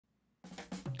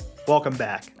Welcome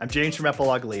back. I'm James from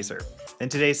Epilog Laser. In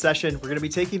today's session, we're going to be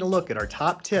taking a look at our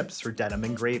top tips for denim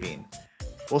engraving.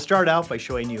 We'll start out by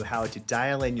showing you how to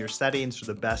dial in your settings for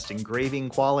the best engraving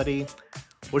quality.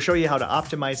 We'll show you how to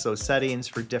optimize those settings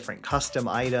for different custom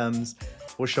items.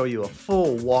 We'll show you a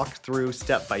full walkthrough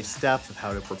step-by-step of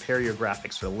how to prepare your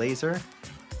graphics for laser.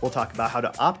 We'll talk about how to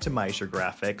optimize your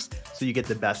graphics so you get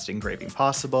the best engraving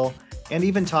possible, and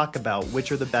even talk about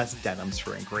which are the best denims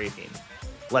for engraving.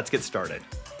 Let's get started.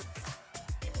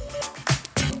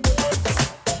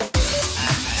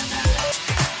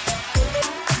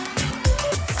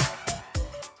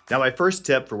 Now, my first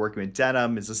tip for working with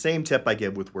denim is the same tip I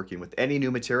give with working with any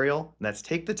new material, and that's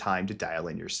take the time to dial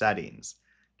in your settings.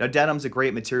 Now, denim's a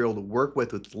great material to work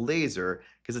with laser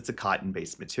because it's a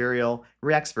cotton-based material,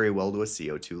 reacts very well to a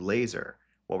CO2 laser.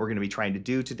 What we're going to be trying to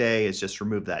do today is just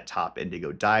remove that top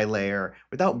indigo dye layer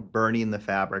without burning the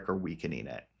fabric or weakening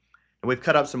it. And we've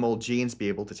cut up some old jeans to be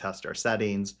able to test our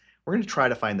settings. We're going to try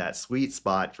to find that sweet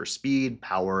spot for speed,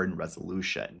 power, and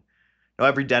resolution. Now,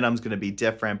 every denim is going to be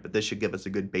different, but this should give us a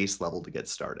good base level to get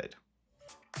started.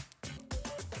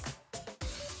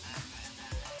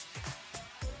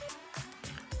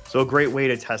 So a great way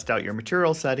to test out your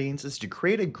material settings is to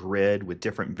create a grid with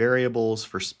different variables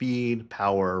for speed,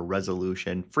 power,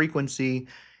 resolution, frequency,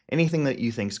 anything that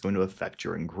you think is going to affect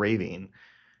your engraving.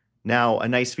 Now, a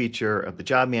nice feature of the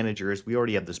Job Manager is we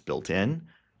already have this built in.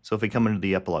 So if we come into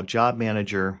the Epilog Job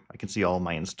Manager, I can see all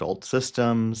my installed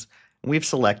systems. We've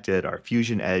selected our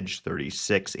Fusion Edge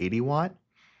 3680 watt.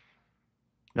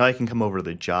 Now I can come over to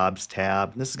the Jobs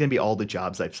tab. This is going to be all the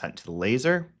jobs I've sent to the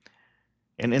laser.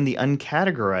 And in the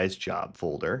Uncategorized Job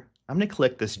folder, I'm going to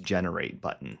click this Generate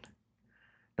button.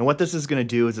 And what this is going to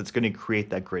do is it's going to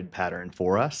create that grid pattern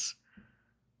for us.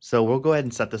 So we'll go ahead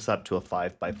and set this up to a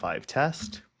 5x5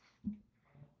 test. And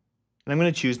I'm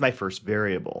going to choose my first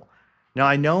variable. Now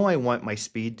I know I want my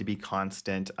speed to be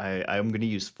constant. I'm going to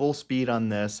use full speed on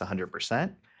this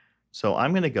 100%. So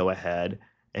I'm going to go ahead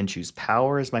and choose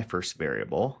power as my first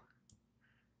variable.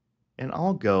 And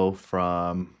I'll go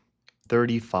from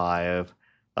 35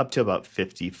 up to about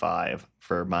 55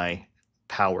 for my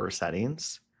power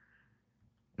settings.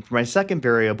 And for my second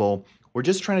variable, we're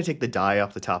just trying to take the dye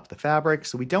off the top of the fabric.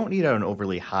 So we don't need an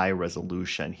overly high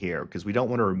resolution here because we don't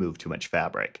want to remove too much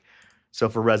fabric. So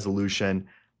for resolution,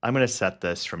 I'm going to set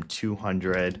this from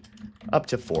 200 up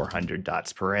to 400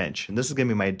 dots per inch. And this is going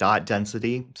to be my dot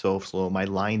density, so my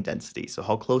line density, so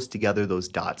how close together those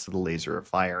dots of the laser are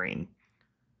firing.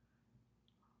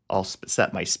 I'll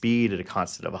set my speed at a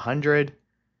constant of 100.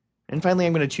 And finally,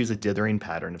 I'm going to choose a dithering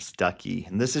pattern of Stucky.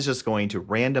 And this is just going to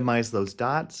randomize those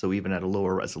dots, so even at a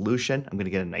lower resolution, I'm going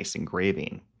to get a nice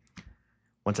engraving.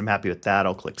 Once I'm happy with that,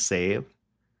 I'll click Save.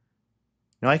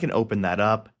 Now I can open that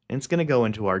up, and it's going to go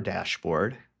into our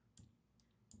dashboard.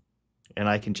 And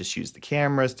I can just use the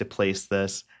cameras to place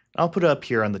this. I'll put it up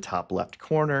here on the top left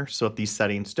corner, so if these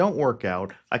settings don't work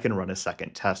out, I can run a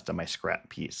second test on my scrap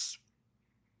piece.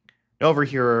 Now over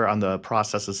here on the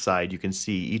processes side, you can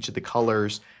see each of the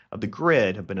colors of the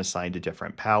grid have been assigned a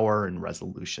different power and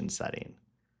resolution setting.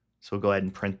 So we'll go ahead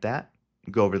and print that,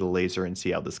 and go over the laser and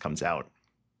see how this comes out.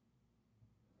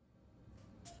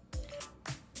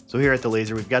 So here at the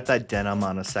laser, we've got that denim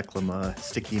on a Seclima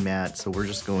sticky mat. So we're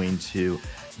just going to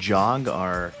jog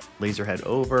our laser head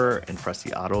over and press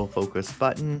the autofocus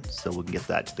button so we can get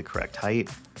that to the correct height.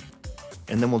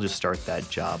 And then we'll just start that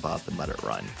job up and let it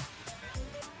run.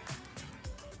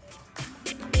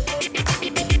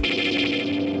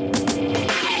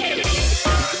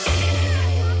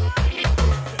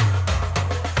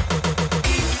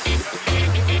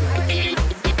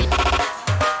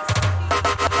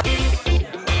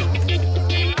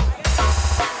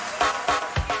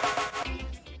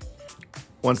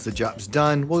 Once the job's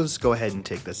done, we'll just go ahead and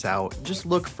take this out and just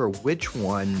look for which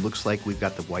one looks like we've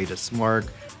got the whitest mark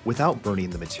without burning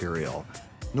the material.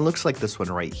 And it looks like this one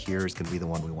right here is going to be the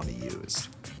one we want to use.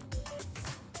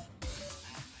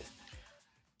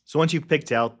 So once you've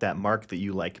picked out that mark that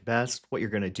you like best, what you're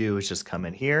going to do is just come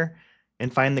in here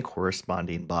and find the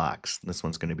corresponding box. This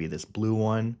one's going to be this blue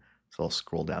one, so I'll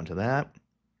scroll down to that.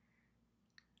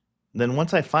 Then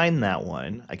once I find that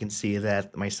one, I can see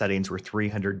that my settings were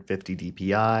 350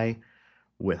 DPI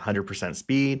with 100%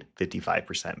 speed,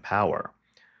 55% power.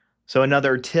 So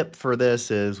another tip for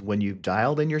this is when you've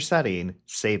dialed in your setting,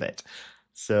 save it.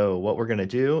 So what we're going to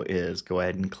do is go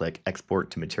ahead and click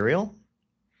Export to Material.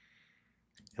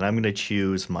 And I'm going to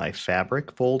choose my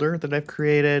fabric folder that I've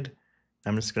created.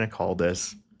 I'm just going to call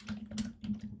this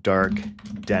Dark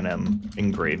Denim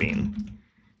Engraving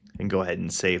and go ahead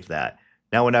and save that.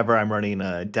 Now, whenever I'm running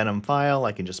a denim file,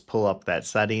 I can just pull up that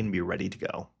setting and be ready to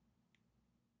go.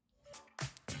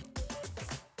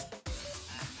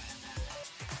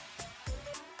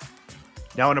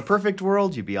 Now, in a perfect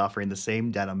world, you'd be offering the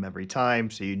same denim every time,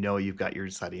 so you know you've got your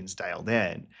settings dialed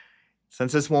in.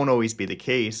 Since this won't always be the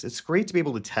case, it's great to be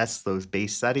able to test those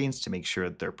base settings to make sure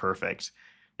that they're perfect.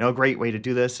 Now, a great way to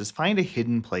do this is find a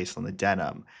hidden place on the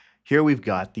denim. Here we've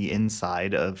got the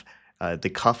inside of the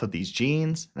cuff of these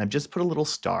jeans, and I've just put a little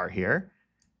star here.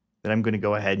 Then I'm going to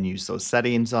go ahead and use those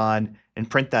settings on and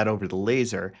print that over the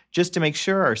laser just to make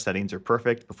sure our settings are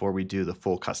perfect before we do the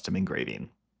full custom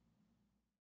engraving.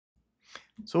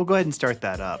 So we'll go ahead and start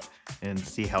that up and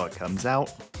see how it comes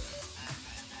out.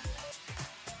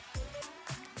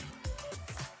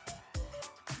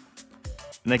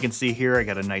 And I can see here I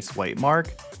got a nice white mark.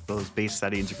 Those base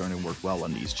settings are going to work well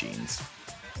on these jeans.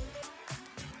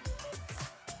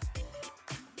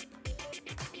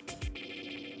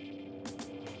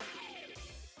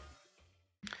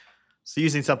 So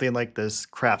using something like this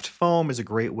craft foam is a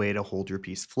great way to hold your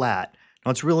piece flat. Now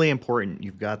it's really important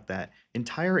you've got that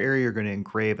entire area you're going to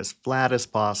engrave as flat as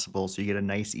possible so you get a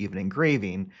nice even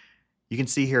engraving. You can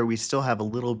see here we still have a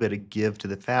little bit of give to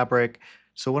the fabric.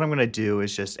 So what I'm going to do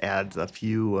is just add a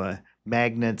few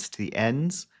magnets to the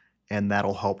ends, and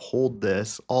that'll help hold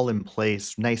this all in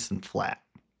place nice and flat.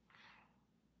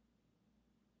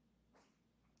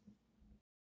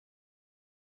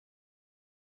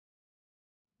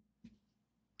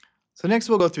 So next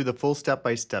we'll go through the full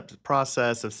step-by-step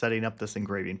process of setting up this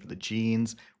engraving for the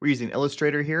jeans. We're using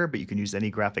Illustrator here, but you can use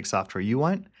any graphic software you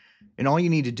want. And all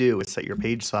you need to do is set your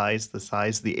page size, the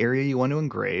size of the area you want to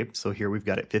engrave. So here we've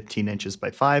got it 15 inches by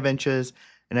 5 inches.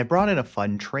 And I brought in a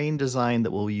fun train design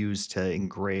that we'll use to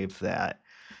engrave that.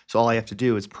 So all I have to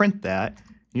do is print that,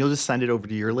 and you'll just send it over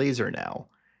to your laser now.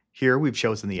 Here we've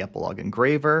chosen the Epilog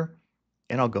engraver,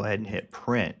 and I'll go ahead and hit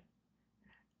print.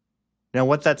 Now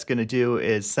what that's going to do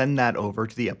is send that over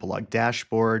to the Epilog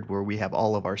dashboard where we have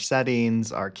all of our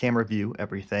settings, our camera view,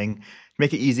 everything, to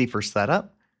make it easy for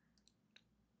setup.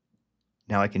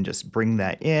 Now I can just bring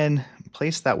that in,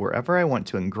 place that wherever I want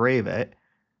to engrave it.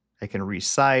 I can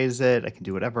resize it, I can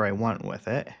do whatever I want with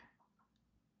it.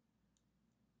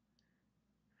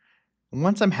 And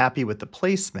once I'm happy with the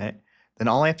placement, then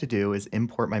all I have to do is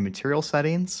import my material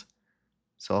settings.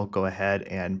 So I'll go ahead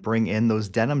and bring in those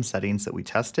denim settings that we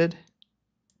tested.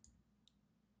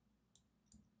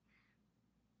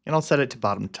 And I'll set it to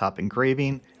bottom to top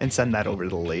engraving and send that over to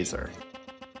the laser.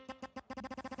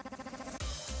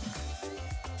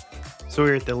 So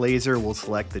here at the laser, we'll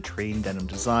select the train denim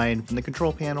design from the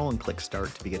control panel and click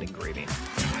start to begin engraving.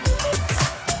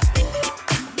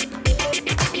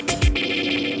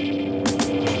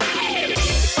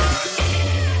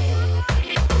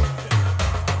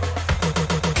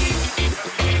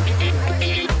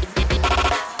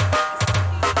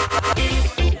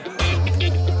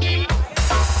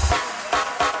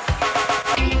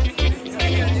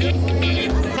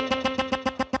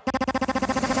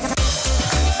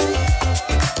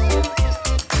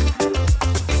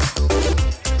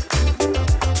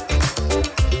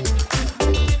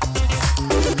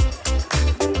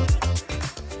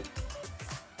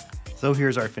 So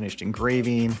here's our finished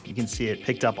engraving. You can see it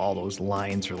picked up all those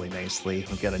lines really nicely.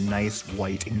 We've got a nice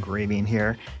white engraving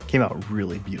here. Came out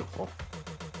really beautiful.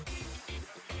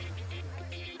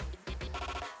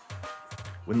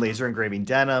 When laser engraving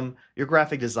denim, your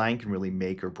graphic design can really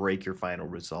make or break your final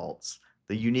results.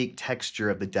 The unique texture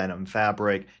of the denim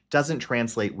fabric doesn't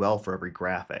translate well for every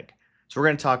graphic. So we're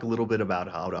going to talk a little bit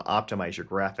about how to optimize your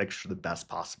graphics for the best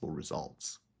possible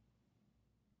results.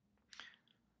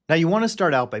 Now you want to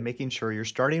start out by making sure you're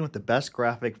starting with the best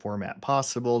graphic format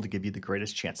possible to give you the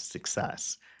greatest chance of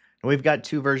success. And we've got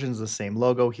two versions of the same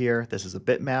logo here. This is a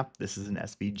bitmap, this is an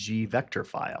SVG vector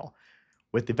file.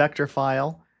 With the vector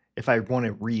file, if I want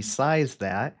to resize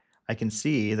that, I can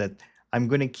see that I'm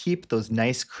going to keep those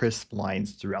nice crisp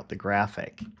lines throughout the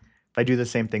graphic. If I do the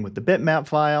same thing with the bitmap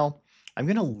file, I'm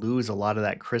going to lose a lot of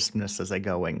that crispness as I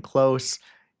go in close,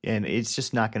 and it's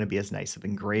just not going to be as nice of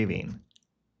engraving.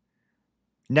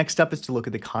 Next up is to look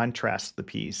at the contrast of the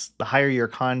piece. The higher your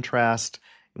contrast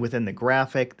within the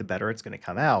graphic, the better it's going to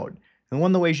come out. And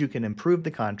one of the ways you can improve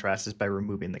the contrast is by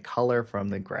removing the color from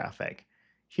the graphic.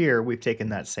 Here, we've taken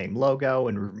that same logo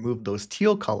and removed those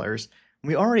teal colors, and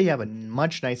we already have a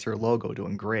much nicer logo to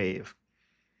engrave.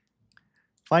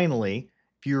 Finally,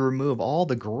 if you remove all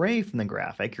the gray from the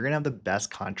graphic, you're going to have the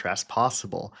best contrast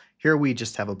possible. Here we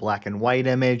just have a black and white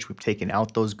image. We've taken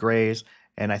out those grays,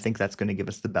 and I think that's going to give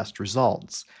us the best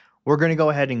results. We're going to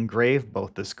go ahead and engrave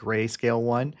both this grayscale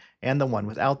one and the one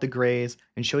without the grays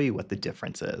and show you what the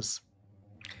difference is.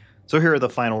 So here are the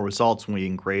final results when we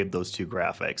engrave those two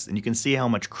graphics, and you can see how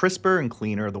much crisper and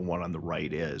cleaner the one on the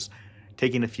right is.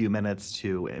 taking a few minutes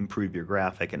to improve your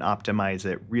graphic and optimize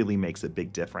it really makes a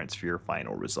big difference for your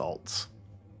final results.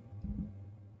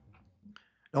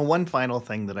 Now, one final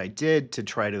thing that I did to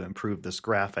try to improve this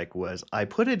graphic was I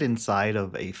put it inside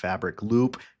of a fabric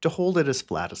loop to hold it as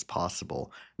flat as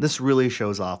possible. This really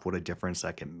shows off what a difference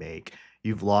that can make.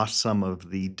 You've lost some of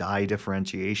the dye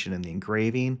differentiation in the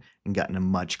engraving and gotten a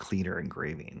much cleaner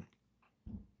engraving.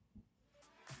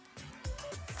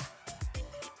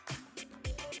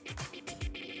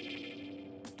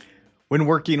 When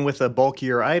working with a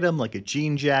bulkier item like a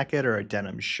jean jacket or a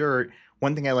denim shirt,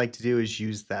 one thing I like to do is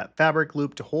use that fabric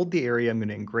loop to hold the area I'm going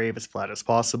to engrave as flat as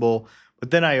possible.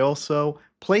 But then I also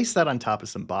place that on top of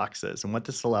some boxes. And what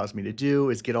this allows me to do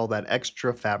is get all that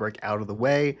extra fabric out of the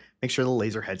way, make sure the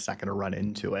laser head's not going to run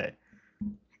into it.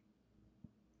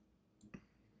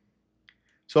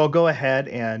 So I'll go ahead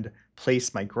and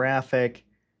place my graphic.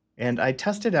 And I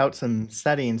tested out some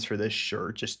settings for this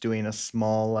shirt, just doing a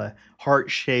small heart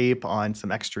shape on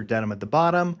some extra denim at the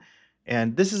bottom.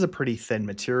 And this is a pretty thin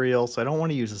material, so I don't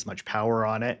want to use as much power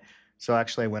on it. So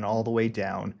actually I went all the way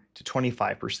down to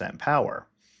 25% power.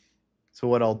 So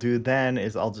what I'll do then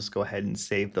is I'll just go ahead and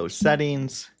save those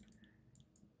settings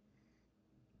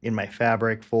in my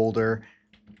fabric folder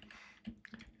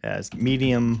as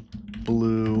medium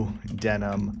blue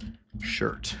denim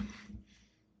shirt.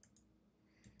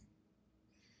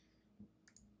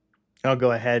 I'll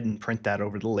go ahead and print that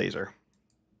over the laser.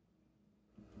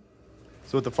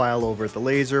 So with the file over at the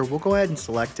laser, we'll go ahead and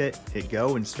select it, hit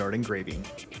go, and start engraving.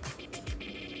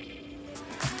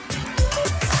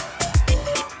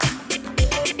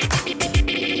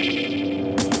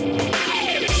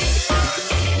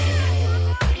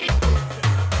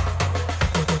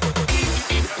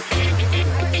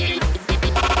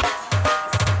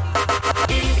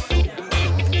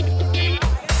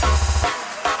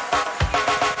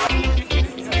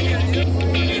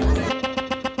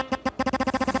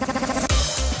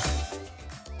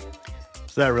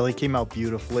 So that really came out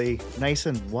beautifully, nice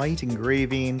and white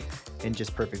engraving and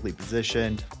just perfectly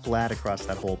positioned, flat across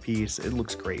that whole piece. It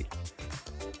looks great.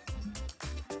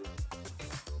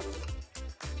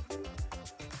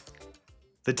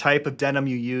 The type of denim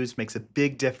you use makes a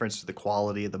big difference to the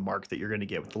quality of the mark that you're going to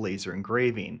get with the laser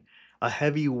engraving. A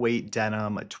heavyweight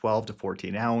denim, a 12 to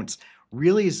 14 ounce,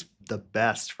 really is the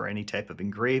best for any type of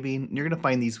engraving. You're going to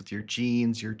find these with your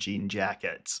jeans, your jean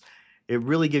jackets. It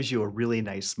really gives you a really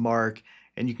nice mark,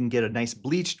 and you can get a nice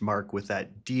bleached mark with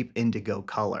that deep indigo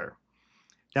color.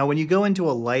 Now, when you go into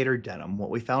a lighter denim, what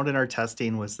we found in our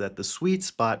testing was that the sweet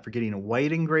spot for getting a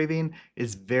white engraving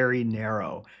is very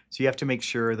narrow. So you have to make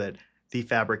sure that the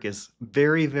fabric is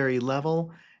very, very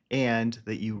level and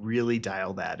that you really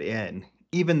dial that in.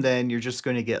 Even then, you're just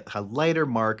going to get a lighter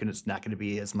mark and it's not going to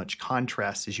be as much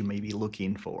contrast as you may be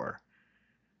looking for.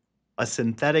 A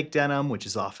synthetic denim, which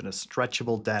is often a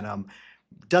stretchable denim,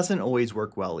 doesn't always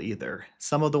work well either.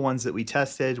 Some of the ones that we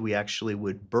tested, we actually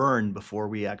would burn before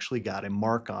we actually got a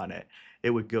mark on it. It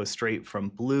would go straight from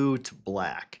blue to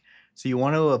black. So you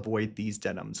want to avoid these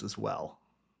denims as well.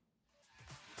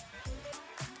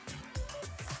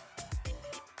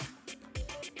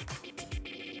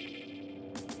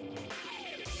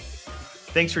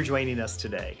 Thanks for joining us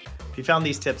today. If you found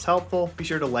these tips helpful, be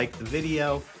sure to like the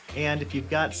video. And if you've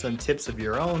got some tips of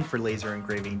your own for laser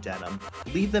engraving denim,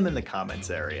 leave them in the comments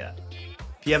area.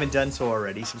 If you haven't done so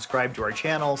already, subscribe to our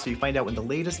channel so you find out when the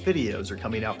latest videos are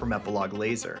coming out from Epilog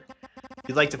Laser. If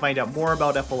you'd like to find out more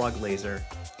about Epilog Laser,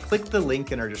 click the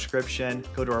link in our description,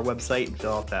 go to our website and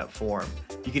fill out that form.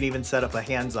 You can even set up a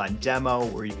hands-on demo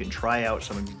where you can try out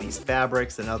some of these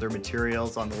fabrics and other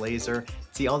materials on the laser,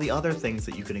 see all the other things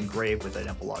that you can engrave with an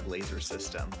Epilog Laser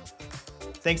system.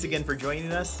 Thanks again for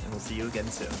joining us, and we'll see you again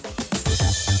soon.